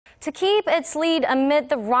To keep its lead amid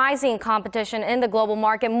the rising competition in the global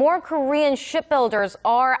market, more Korean shipbuilders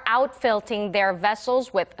are outfitting their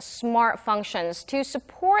vessels with smart functions. To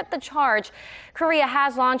support the charge, Korea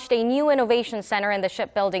has launched a new innovation center in the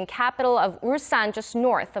shipbuilding capital of Ulsan, just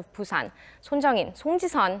north of Busan. 손정인,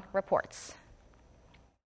 송지선 reports.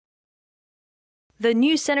 The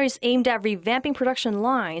new center is aimed at revamping production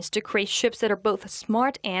lines to create ships that are both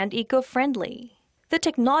smart and eco-friendly. The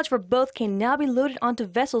technology for both can now be loaded onto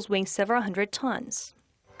vessels weighing several hundred tons.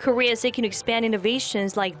 Korea is seeking to expand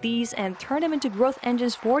innovations like these and turn them into growth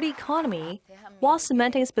engines for the economy while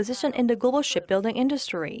cementing its position in the global shipbuilding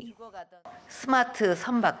industry. 스마트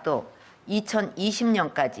선박도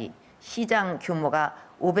 2020년까지 시장 규모가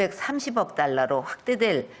 530억 달러로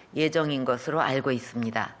확대될 예정인 것으로 알고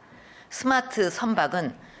있습니다. 스마트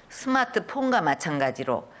선박은 스마트폰과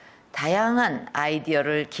마찬가지로 다양한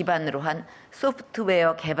아이디어를 기반으로 한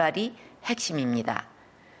소프트웨어 개발이 핵심입니다.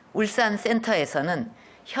 울산 센터에서는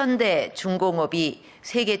현대 중공업이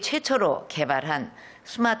세계 최초로 개발한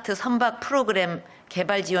스마트 선박 프로그램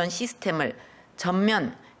개발 지원 시스템을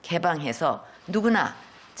전면 개방해서 누구나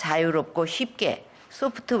자유롭고 쉽게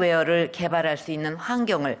소프트웨어를 개발할 수 있는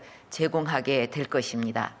환경을 제공하게 될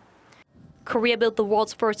것입니다. Korea built the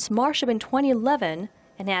world's first smart ship in 2011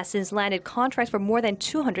 and has since landed contracts for more than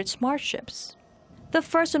 200 smart ships. The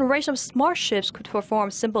first generation of smart ships could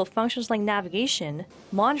perform simple functions like navigation,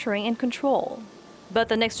 monitoring, and control. But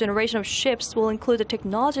the next generation of ships will include the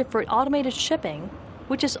technology for automated shipping,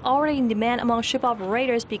 which is already in demand among ship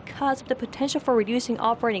operators because of the potential for reducing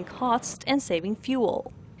operating costs and saving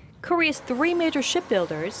fuel. Korea's three major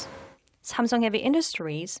shipbuilders, Samsung Heavy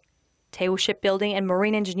Industries, Daewoo Shipbuilding and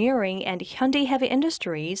Marine Engineering, and Hyundai Heavy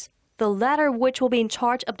Industries, the latter of which will be in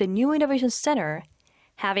charge of the new innovation center,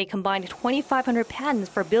 have a combined 2,500 patents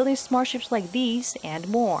for building smart ships like these and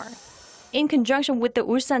more. In conjunction with the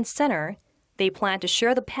Ulsan Center, they plan to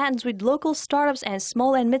share the patents with local startups and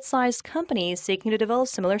small and mid-sized companies seeking to develop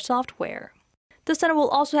similar software. The center will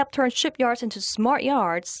also help turn shipyards into smart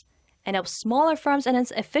yards and help smaller firms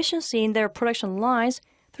enhance efficiency in their production lines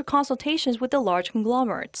through consultations with the large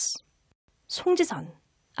conglomerates. 송지선,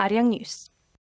 Arirang News.